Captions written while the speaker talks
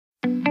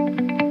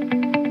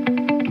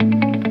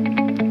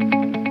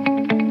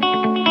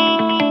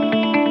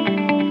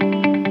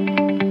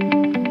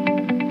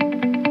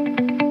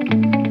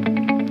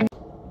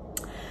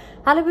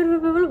Hello beautiful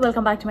people,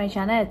 welcome back to my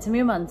channel. It's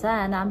me Mansa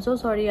and I'm so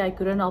sorry I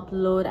couldn't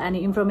upload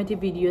any informative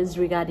videos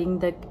regarding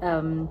the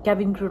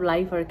cabin crew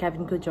life or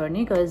cabin crew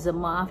journey because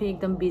I'm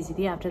ekdam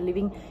busy. After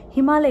leaving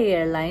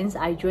Himalaya Airlines,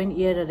 I joined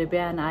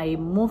AIRARABIA and I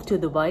moved to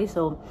Dubai,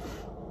 so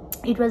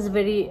it was a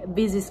very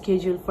busy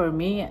schedule for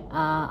me.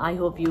 I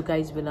hope you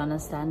guys will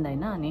understand.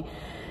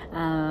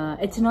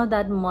 It's not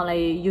that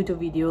मलाई YouTube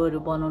video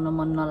बनाउन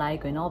मन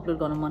नलागेको हैन, upload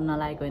गर्न मन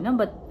नलागेको हैन,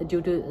 but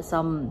due to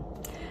some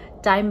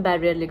time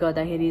barrier le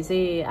गर्दाखेरि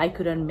चाहिँ I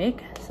couldn't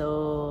make.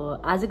 So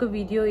आजको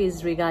video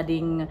is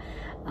regarding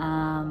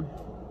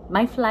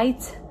my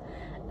flights,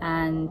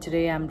 and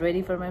today I'm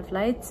ready for my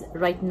flights.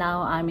 Right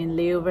now I'm in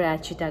layover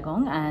at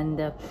Chittagong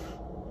and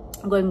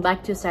going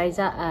back to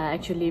Sharjah.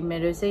 Actually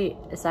मेरो चाहिँ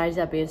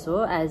Sharjah base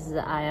हो, as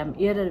I am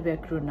AIRARABIA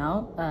crew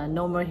now,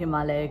 no more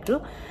Himalaya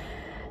crew.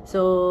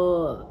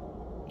 So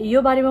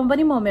यो बारेमा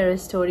पनि म मेरो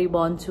story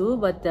भन्छु,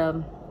 but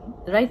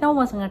right now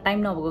मसँग time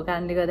नभएको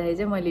कारणले गर्दाखेरि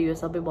चाहिँ मैले यो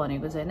सबै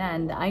भनेको छैन.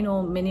 And I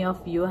know many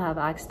of you have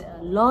asked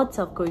lots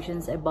of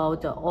questions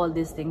about all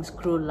these things,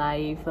 crew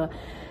life,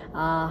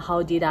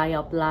 how did I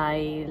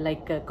apply,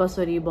 like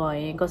कसरी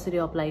भए, कसरी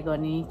अप्लाई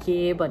गर्ने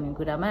के भन्ने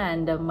कुरामा,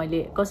 and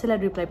मैले कसैलाई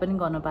रिप्लाई पनि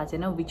गर्न पाएको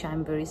छैन, which I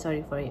am very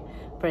sorry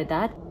for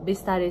that.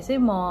 बिस्तारै चाहिँ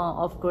म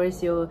of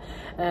course yo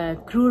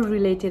crew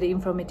related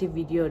informative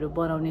videoहरु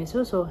बनाउने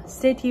छु. So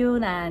stay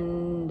tuned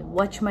and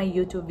watch my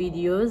YouTube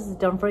videos.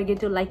 Don't forget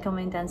to like,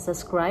 comment and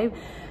subscribe.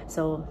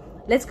 So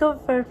let's go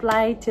for a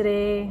flight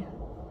today.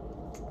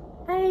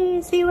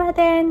 Bye, see you at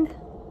the end.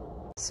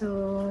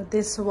 So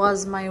this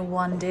was my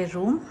one-day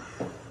room.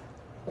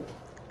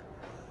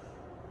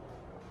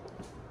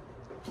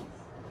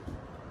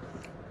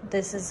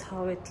 This is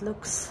how it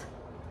looks.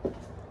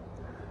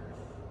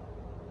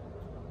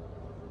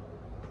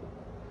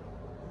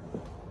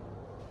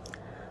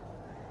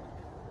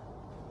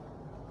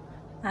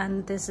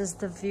 And this is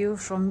the view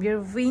from your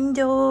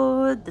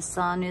window. The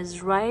sun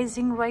is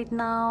rising right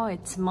now.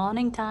 It's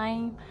morning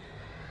time.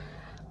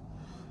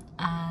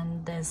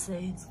 And this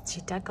is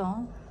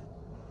Chittagong.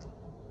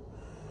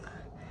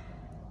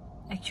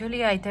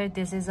 Actually, I thought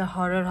this is a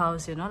horror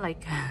house, you know,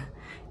 like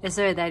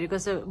यसो हेर्दाखेरि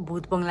कस्तो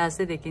भूत बंगला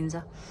जस्तै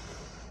देखिन्छ.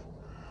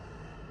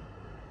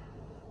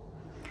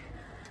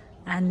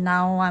 And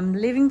now I'm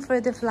leaving for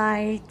the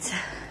flight.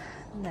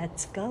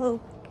 Let's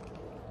go.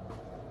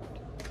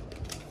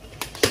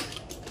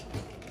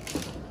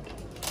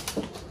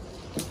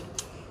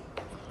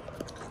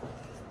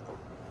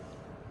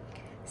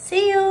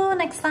 See you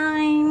next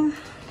time.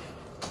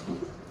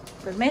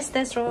 We missed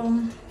this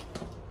room.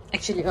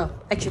 Actually,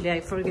 I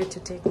forgot to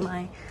take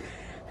my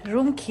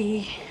room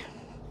key.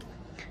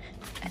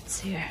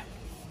 It's here.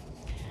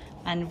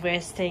 And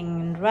we're staying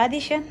in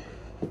Radisson.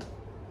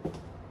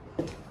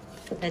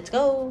 Let's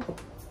go.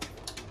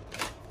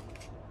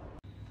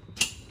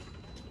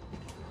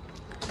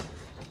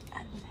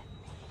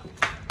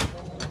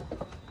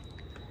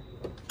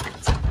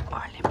 It's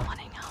early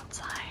morning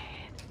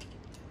outside.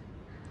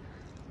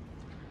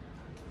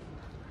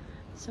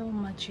 So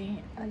much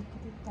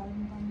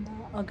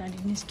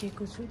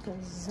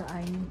because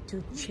I need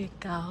to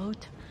check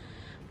out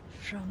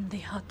from the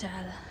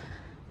hotel.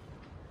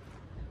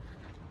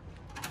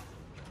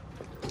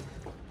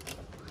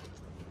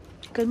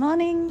 Good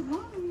morning. Good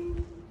morning.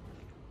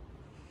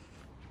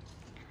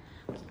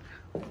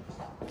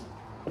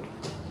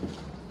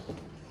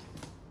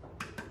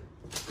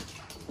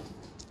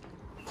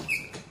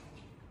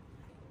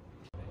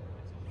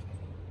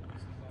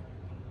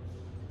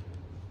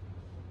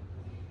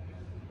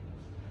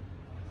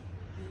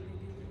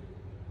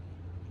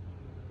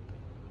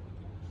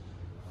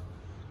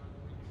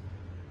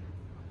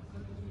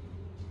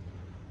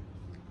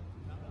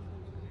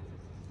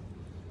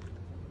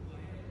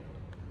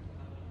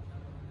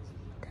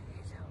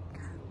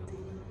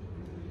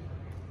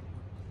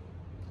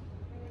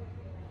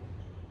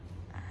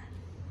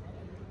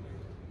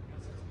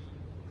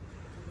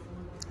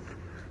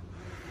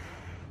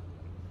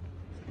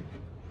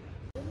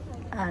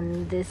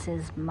 And this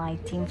is my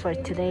team for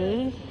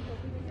today.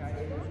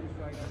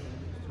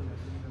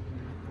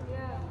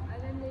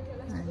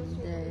 And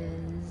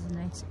there's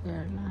next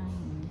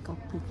airline,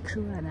 cockpit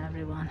crew and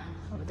everyone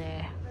over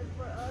there.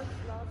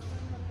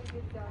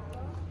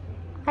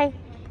 Hi.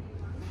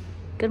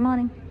 Good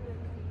morning.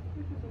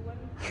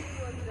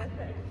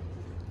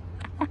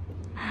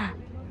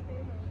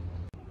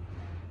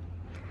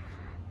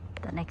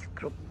 The next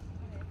group.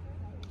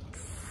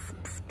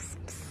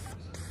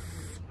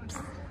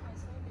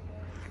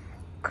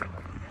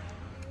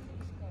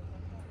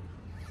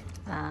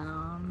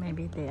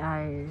 Maybe they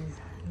are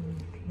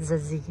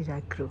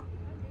Zazira crew.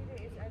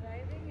 It's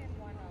arriving in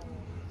 1 hour.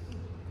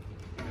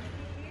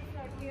 He's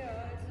not here,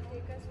 it will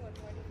take us what,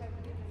 45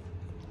 minutes?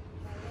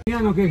 Yeah,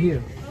 I'm okay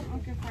here.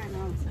 Okay, fine.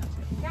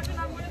 Captain,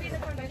 I'm going to be in the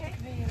front, okay?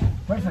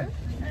 Perfect.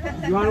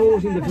 You are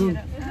always in the front.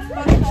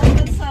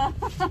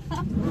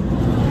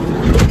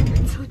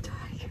 It's so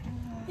tired.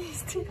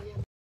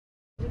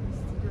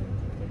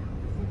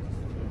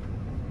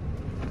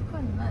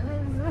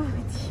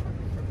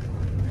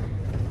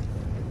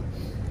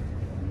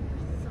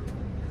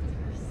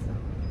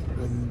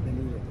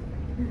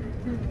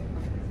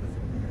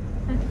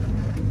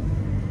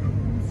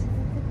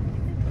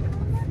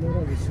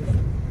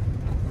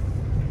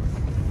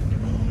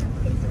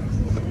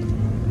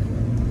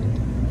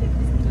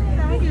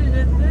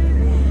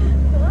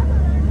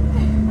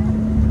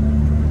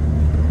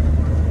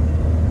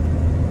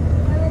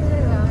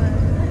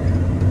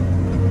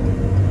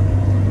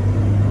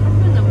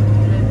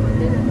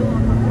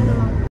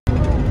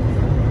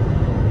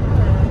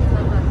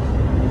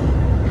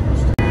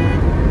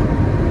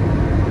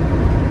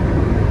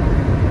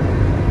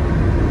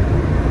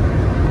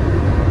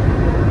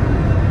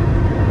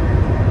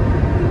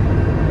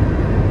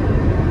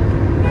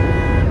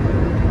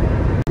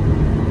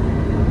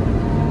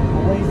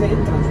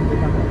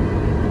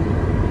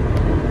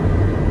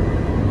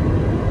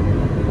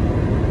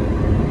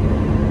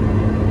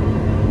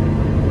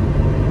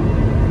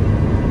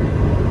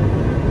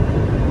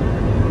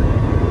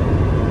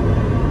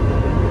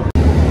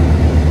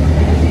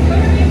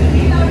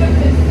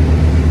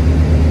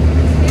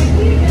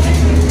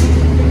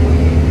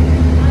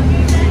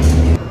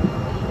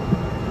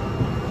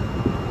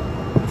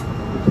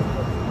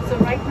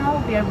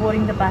 We are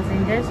boarding the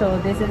passenger, so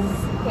this is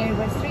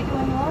Airbus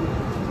 321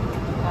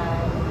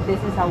 and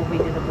this is how we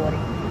do the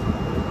boarding.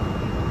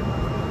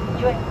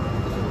 Enjoy!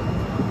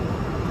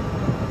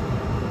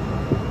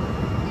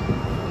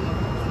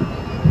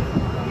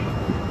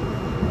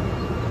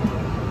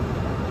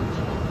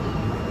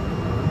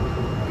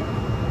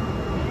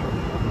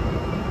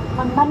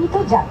 সম্মানিত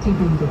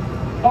যাত্রীবৃন্দ,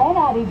 air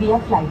Arabia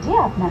ফ্লাইটে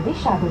আপনাদের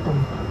স্বাগতম।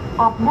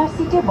 আপনার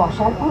সিটে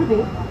বসার পূর্বে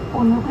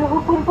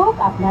অনুগ্রহপূর্বক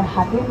আপনার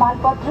হাতের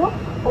মালপত্র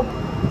ও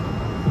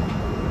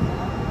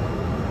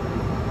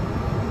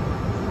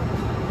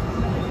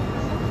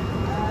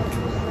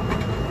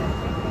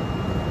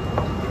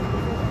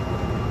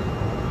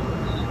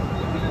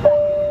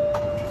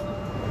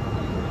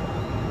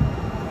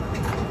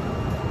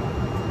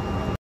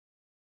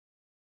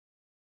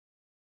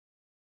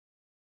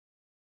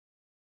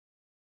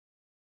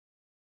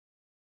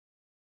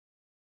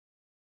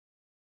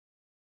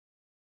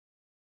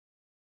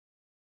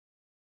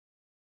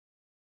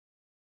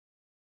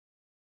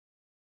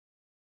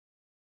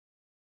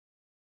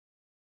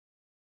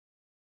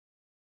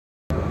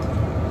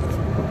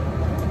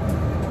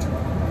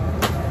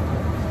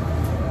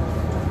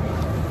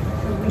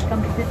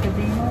completed the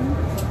day home.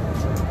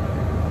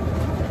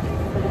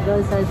 So the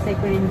girls are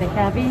securing the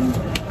cabin.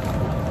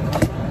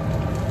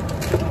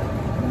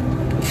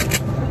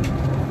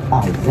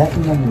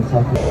 أعزائنا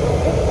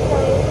المسافرين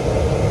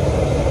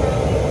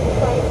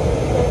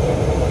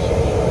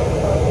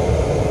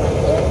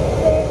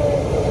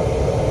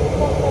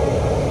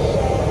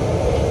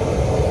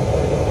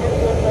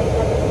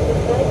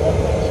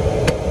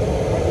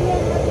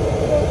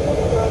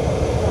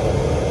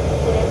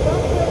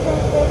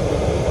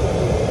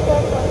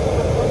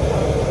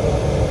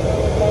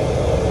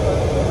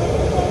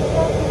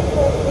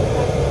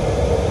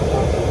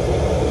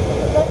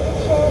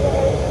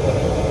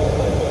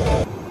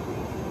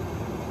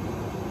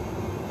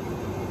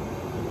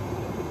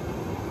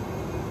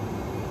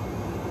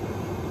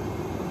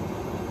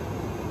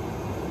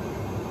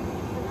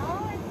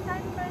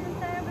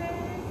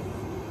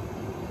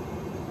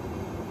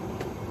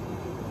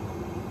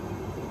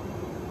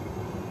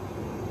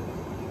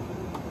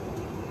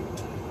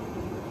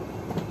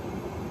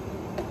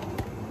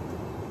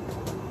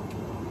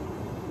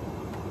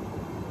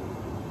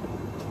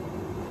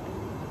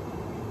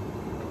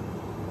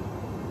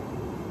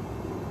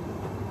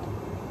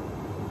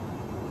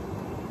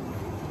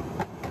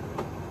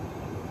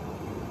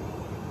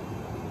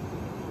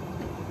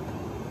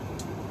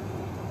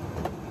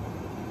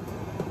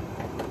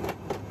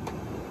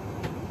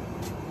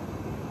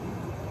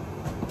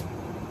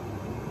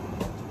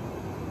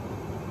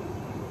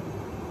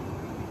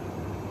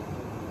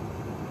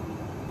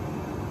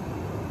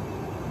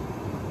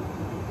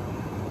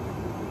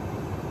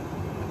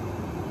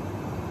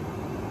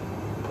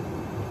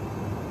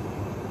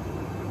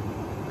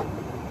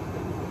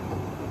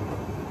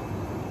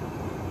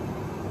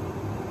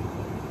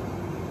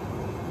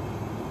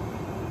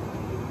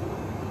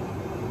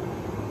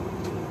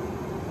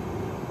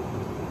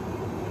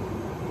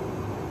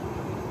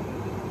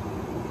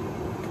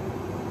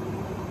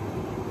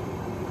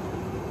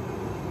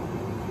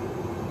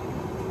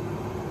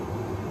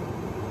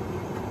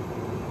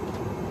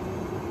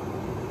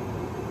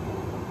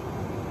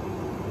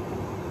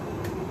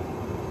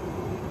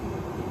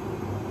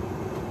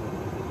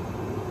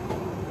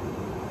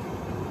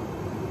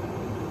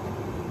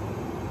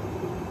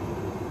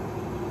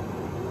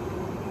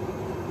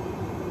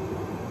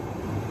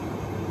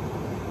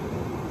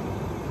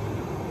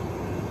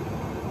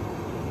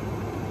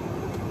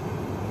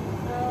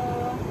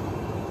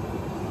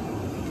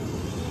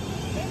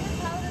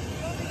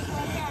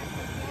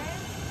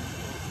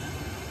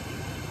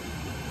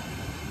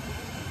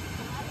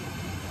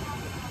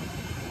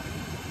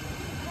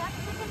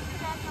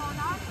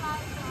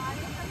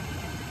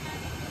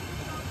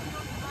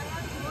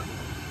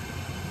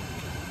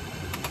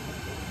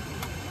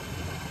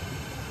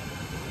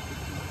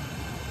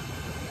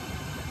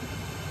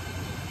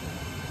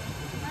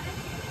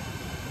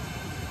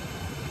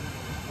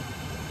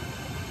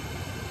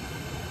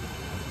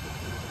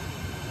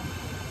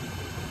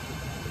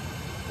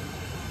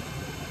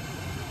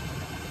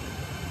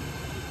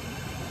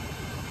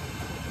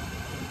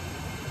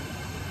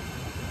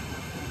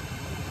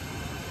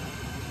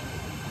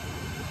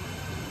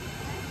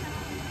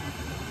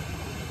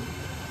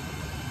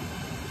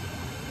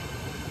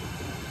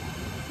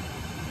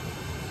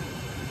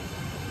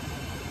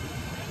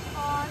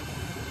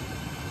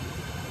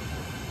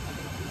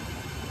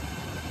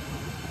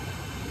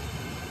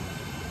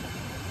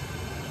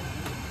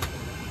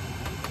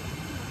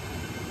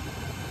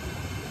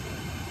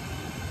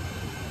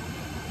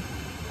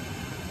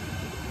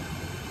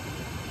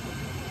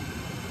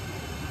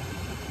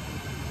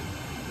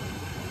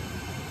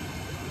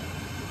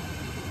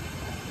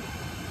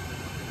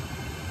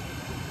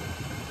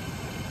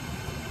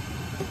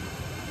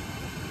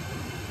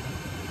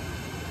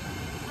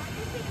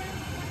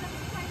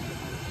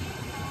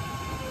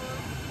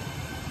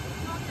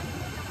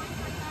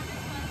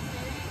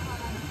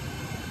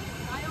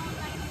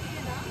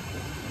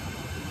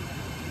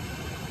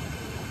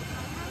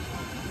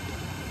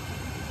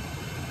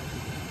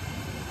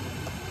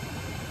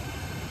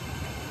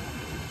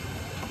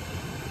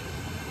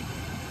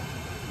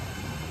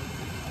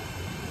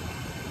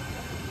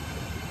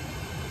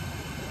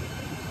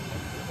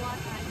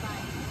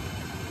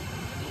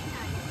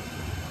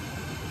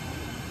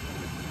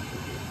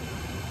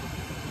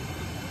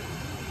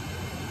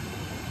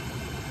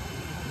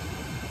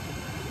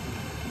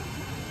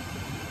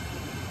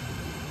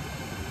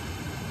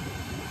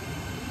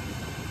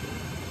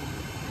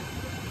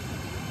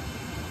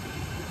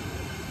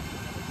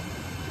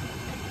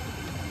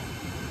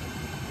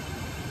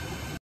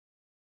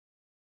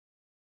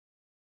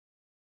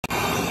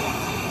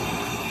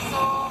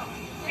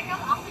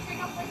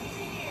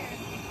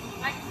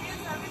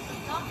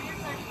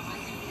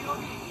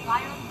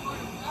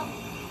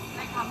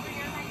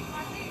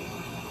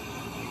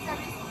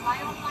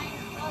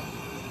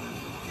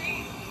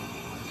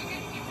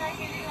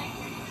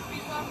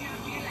of your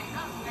meal like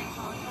that, like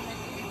also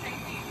like inside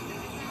the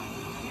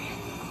meal.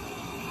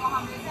 So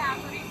हमने से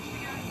according to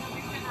your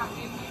reservation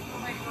आपके meal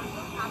provide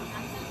करते हैं, आप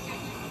cancel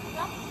करके सकते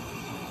हो.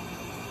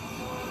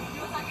 So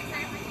जो ताकि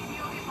साइड में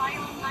वीडियो के buy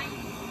online,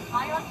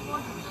 buy on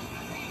phone, just to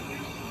say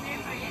unique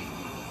name for it.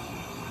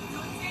 So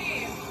say,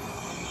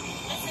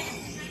 let's say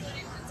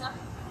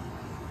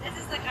this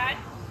is the card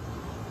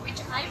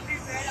which I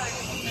prepared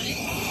already.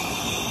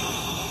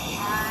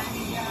 And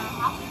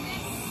after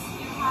this,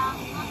 you have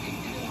nothing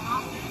to do.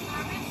 After the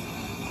service,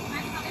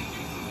 when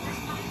collected, this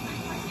collection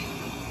machine,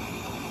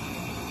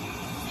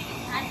 sit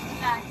and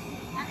relax.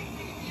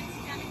 Everything is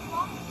scanning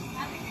form,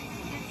 everything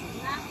is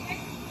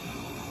laminated.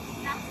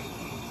 That's it.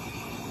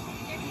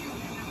 If you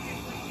remember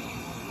what it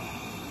is.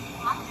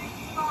 After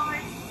 2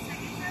 hours,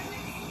 second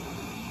service,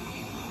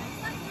 let's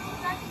not do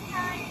that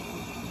time.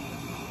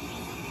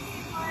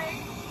 Easy part.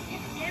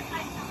 It's their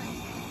night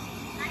collection.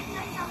 Night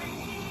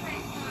collection,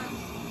 like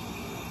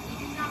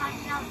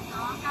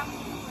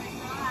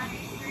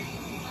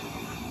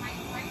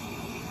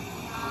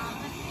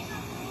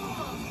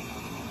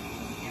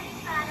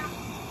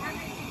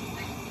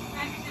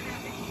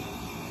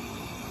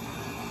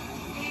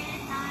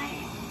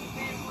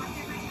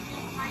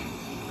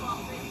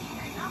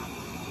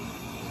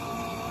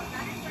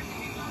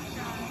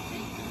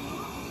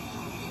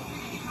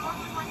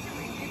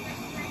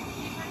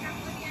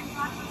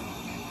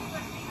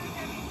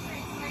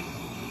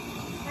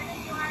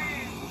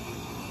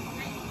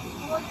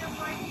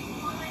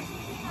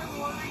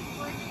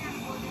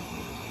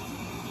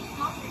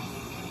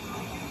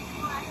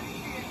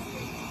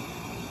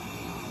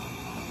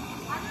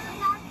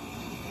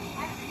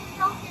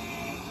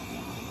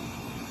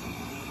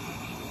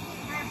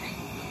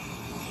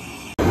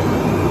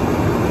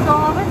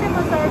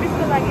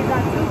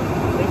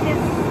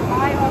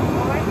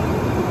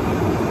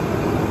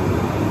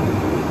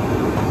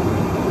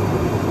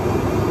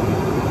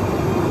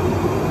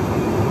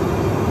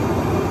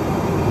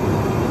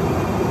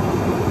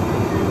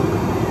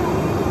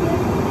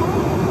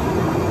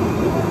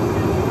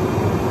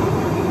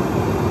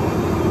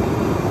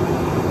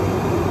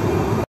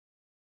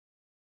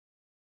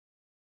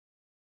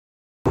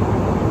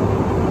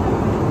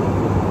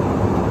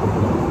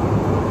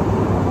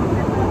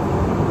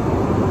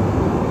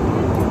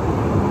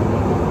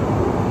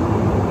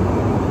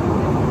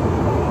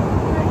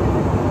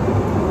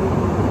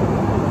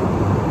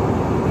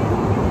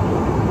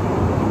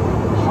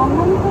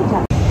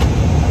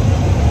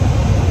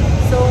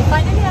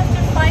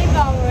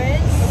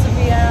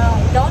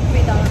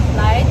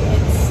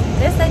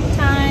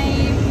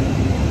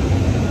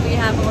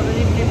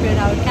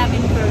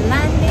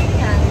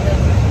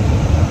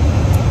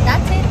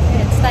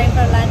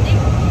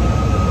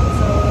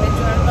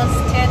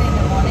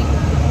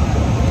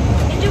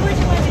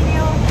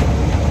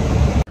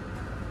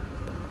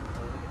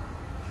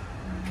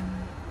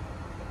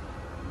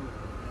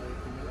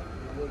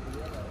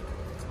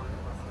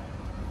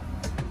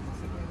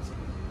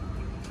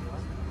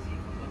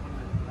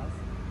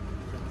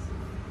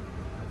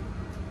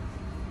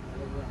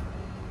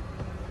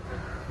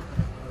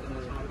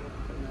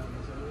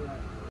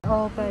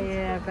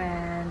Okay,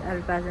 and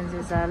all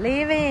passengers are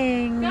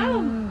leaving.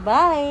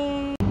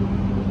 Bye.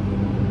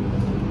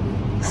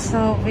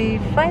 So we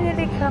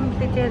finally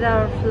completed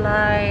our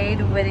flight,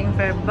 waiting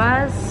for a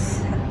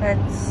bus.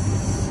 It's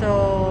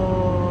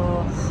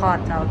so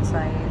hot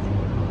outside.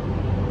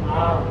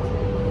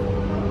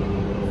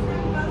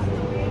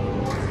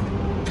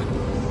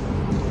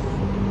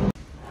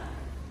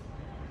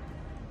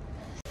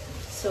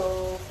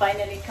 So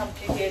finally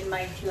completed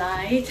my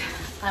flight.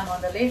 I'm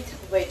on the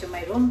lift way to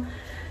my room.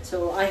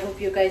 So I hope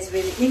you guys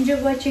will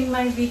enjoy watching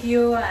my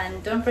video,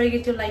 and don't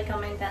forget to like,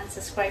 comment and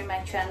subscribe my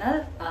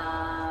channel.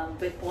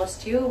 Will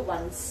post you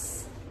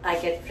once I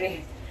get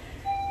free.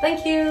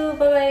 Thank you.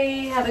 Bye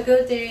bye. Have a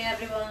good day,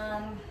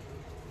 everyone.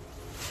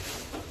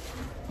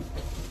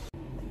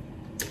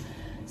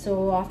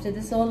 So after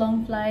this so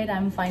long flight,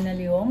 I'm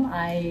finally home.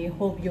 I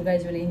hope you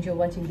guys will enjoy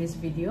watching this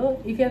video.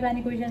 If you have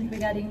any questions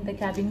regarding the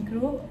cabin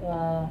crew,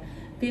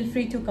 feel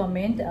free to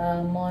comment.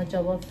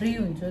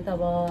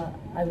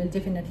 I will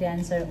definitely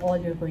answer all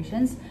your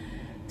questions.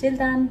 Till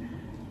then,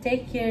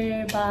 take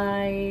care.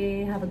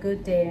 Bye. Have a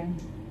good day.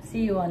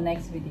 See you on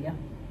next video.